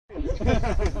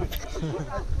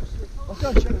I've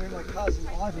got to check with my cousin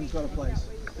Ivan's got a place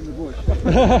in the bush.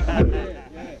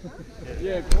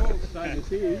 Yeah, Paul's staying as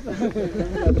his.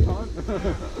 Remember that time?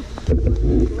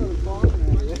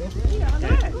 Yeah, I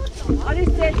know. I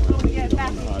just said we'll get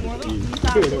back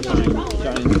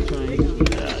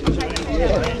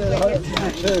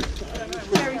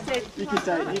You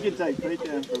can take Pete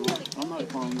down for a walk. I'm not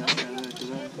climbing that down there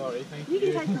today. Sorry, thank you. You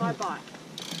can take my bike.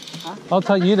 Huh? I'll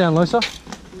take you down, Lisa.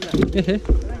 Yeah.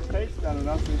 Pete's done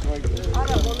enough this week. I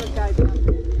don't want to go down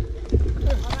there.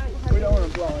 We don't want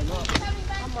to blow him up.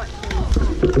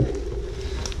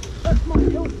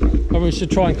 Maybe we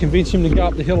should try and convince him to go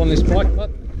up the hill on this bike, but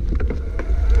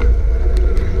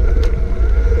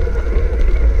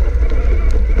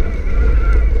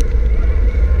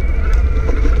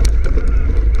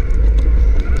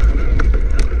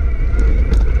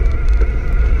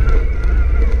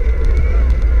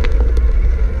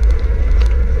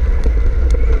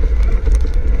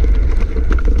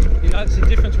you notice the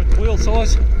difference with the wheel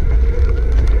size,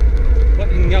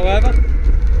 what you can go over.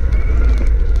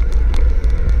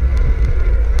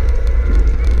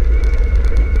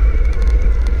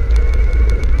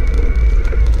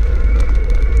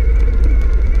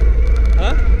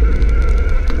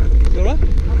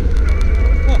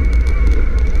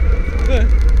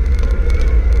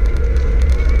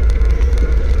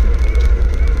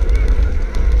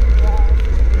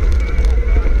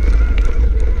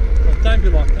 Don't be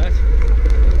like that.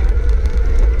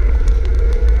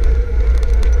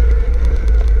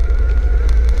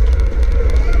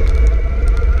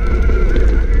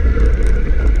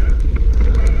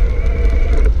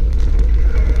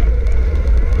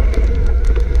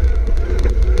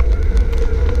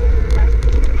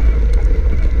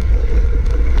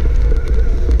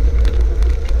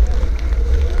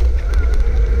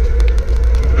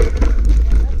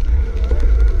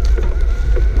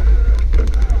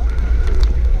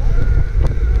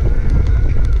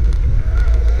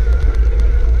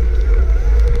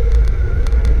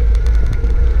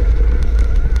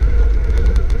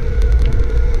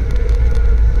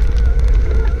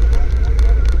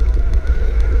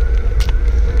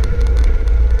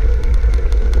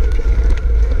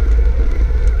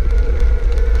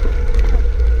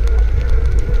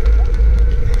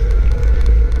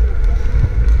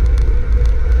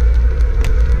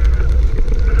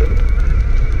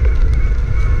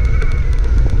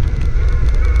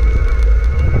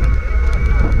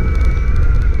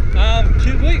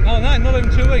 Not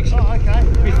even 2 weeks. Oh, okay.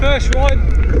 My first ride,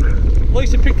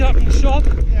 Lisa picked it up from the shop.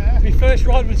 Yeah. My first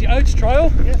ride was the Oats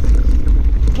Trail. Yep.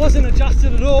 Wasn't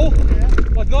adjusted at all.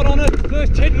 Yeah. I got on it, the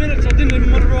first 10 minutes I didn't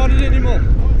even want to ride it anymore.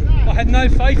 I had no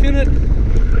faith in it.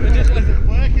 It just wasn't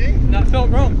working. No, it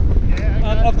felt wrong. Yeah,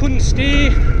 okay. I couldn't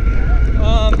steer.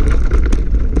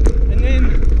 And then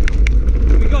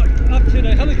we got up to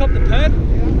the helicopter pad.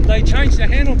 Yeah. They changed the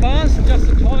handlebars and just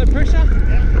the tyre pressure.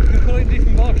 Yeah. Completely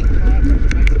different bike.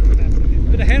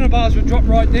 But the handlebars would drop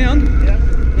right down. Yeah.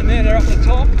 And now they're up the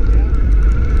top.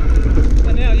 Yeah.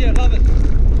 And now, yeah, love it.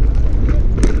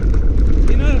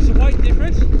 You notice the weight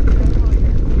difference.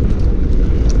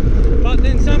 But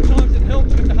then sometimes it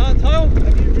helps with the hardtail.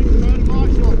 Have you ridden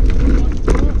motorbikes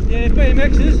before? Yeah,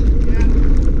 BMXs.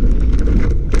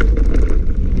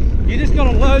 Yeah. You just got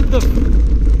to load the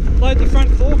front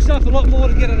forks up a lot more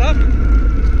to get it up.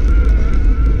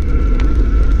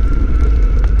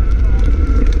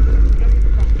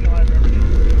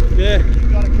 Yeah.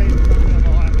 You've got to keep the front wheel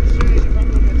high. As soon as your front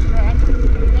wheel gets strapped, it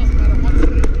doesn't matter what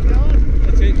speed you're going.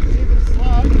 That's it. If it's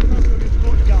slow, your front wheel gets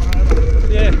caught going over.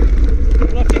 Yeah.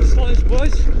 But I think slow's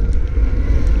boys.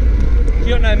 You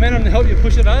got no momentum to help you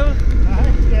push it over. No,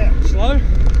 yeah. Slow. No,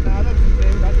 that's the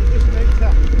thing, but you just need to.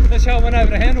 That's how I went over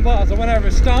the handlebars. I went over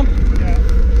a stump. Yeah.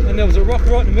 And there was a rock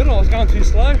right in the middle. I was going too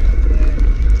slow.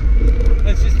 Yeah.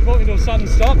 It's just brought me to a sudden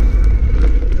stop.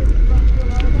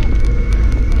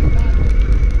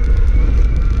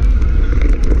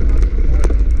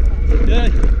 Yeah.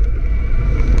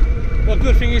 Well, the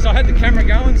good thing is I had the camera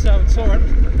going, so it saw it.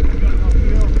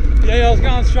 Yeah, I was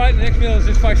going straight, and the next minute I was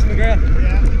just facing the ground.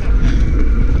 Yeah.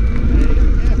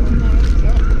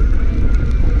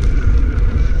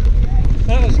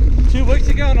 That was 2 weeks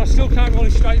ago, and I still can't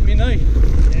really straighten my knee.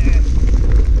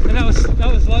 Yeah. And that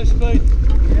was low speed.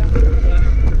 Yeah.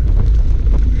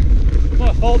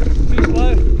 My fault, too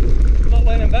slow, not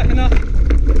leaning back enough.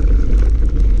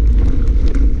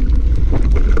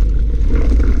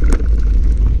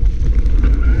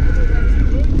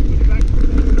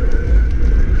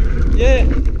 Yeah. I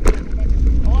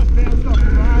bounced off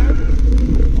the road,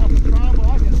 off the trail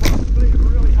bike, and I speed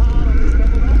really hard on this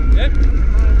level now. Yep.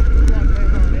 It's like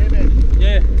being on an airbed.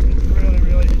 Yeah. It's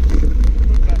really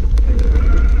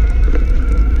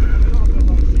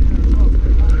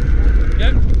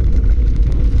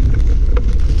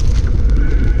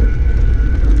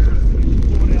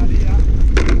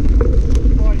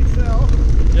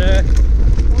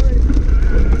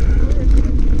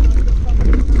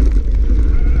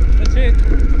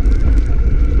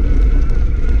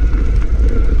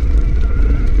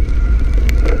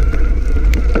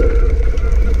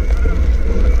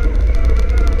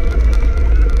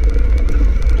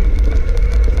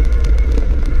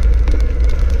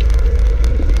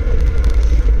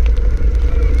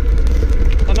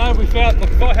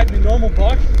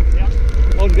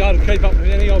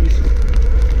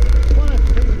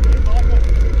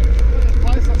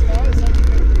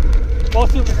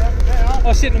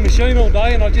I sit in the machine all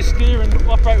day and I just steer and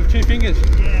operate with 2 fingers.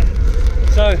 Yeah.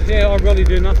 So yeah, I really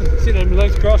do nothing. Sit with my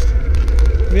legs crossed,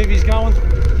 movies going.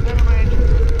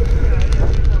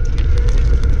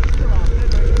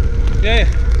 Yeah.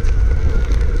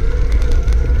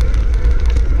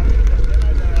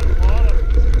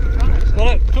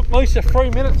 Well, it took Lisa 3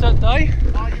 minutes that day.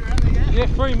 Oh, you're out there, Yeah,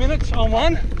 3 minutes on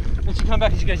one. And she come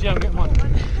back and she goes, yeah, I'm getting one.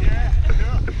 yeah,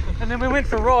 sure. And then we went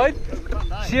for a ride.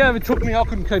 She overtook me, I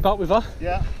couldn't keep up with her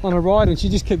Yeah. on a ride, and she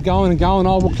just kept going and going.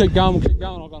 Oh, we'll keep going, we'll keep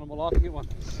going. I've gone, well, I can get one.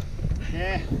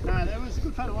 Yeah, no, that was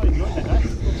good fun. I enjoyed that day.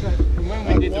 And when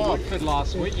we did the Woodford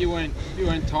last week, you weren't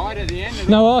tired at the end at all?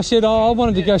 No, I said, oh, I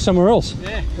wanted to go somewhere else.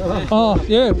 Yeah. Oh,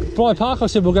 yeah, Bly Park, I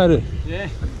said, we'll go to. Yeah.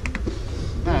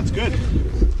 No, it's good.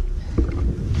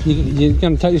 You're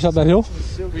going to take this up that hill?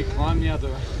 We climbed the other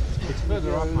way. It's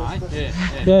further up, mate.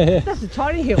 Yeah. Yeah, yeah. That's a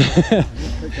tiny hill.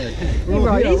 You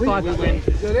rode his bike.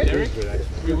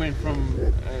 We went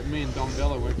from, me and Don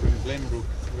Bella went from Glenbrook.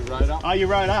 We rode up. Oh, you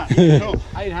rode up. Cool.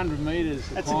 800 metres.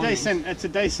 It's a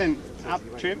decent up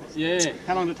trip. Yeah.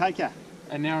 How long did it take you?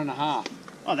 An hour and a half.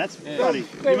 Oh, that's bloody.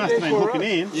 You must have been hooking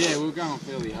in. Yeah, we were going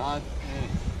fairly hard.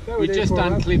 Yeah. We just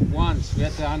unclipped once. We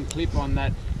had to unclip on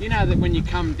that. You know that when you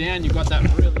come down, you've got that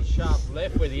really sharp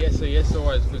left where the SES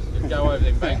always was go over the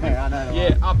embankment. Yeah, I know.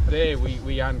 Yeah, up there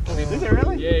we unclipped. Is it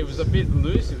really? Yeah, it was a bit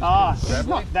loose. It was Oh, it's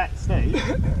not that steep.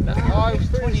 Oh, it was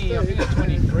 20. I think it was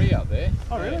 23 up there.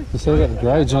 Oh, really? They still got the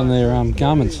grades on their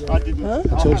garments. I didn't.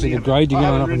 It's also the grade you're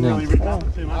going up and down. Really ridden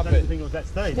up too much. I didn't think it was that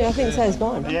steep. Yeah, I think so is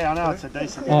mine. Yeah, I know it's a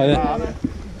decent. Oh, yeah.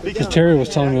 Because Terry was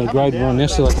telling me the grade we're on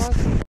yesterday.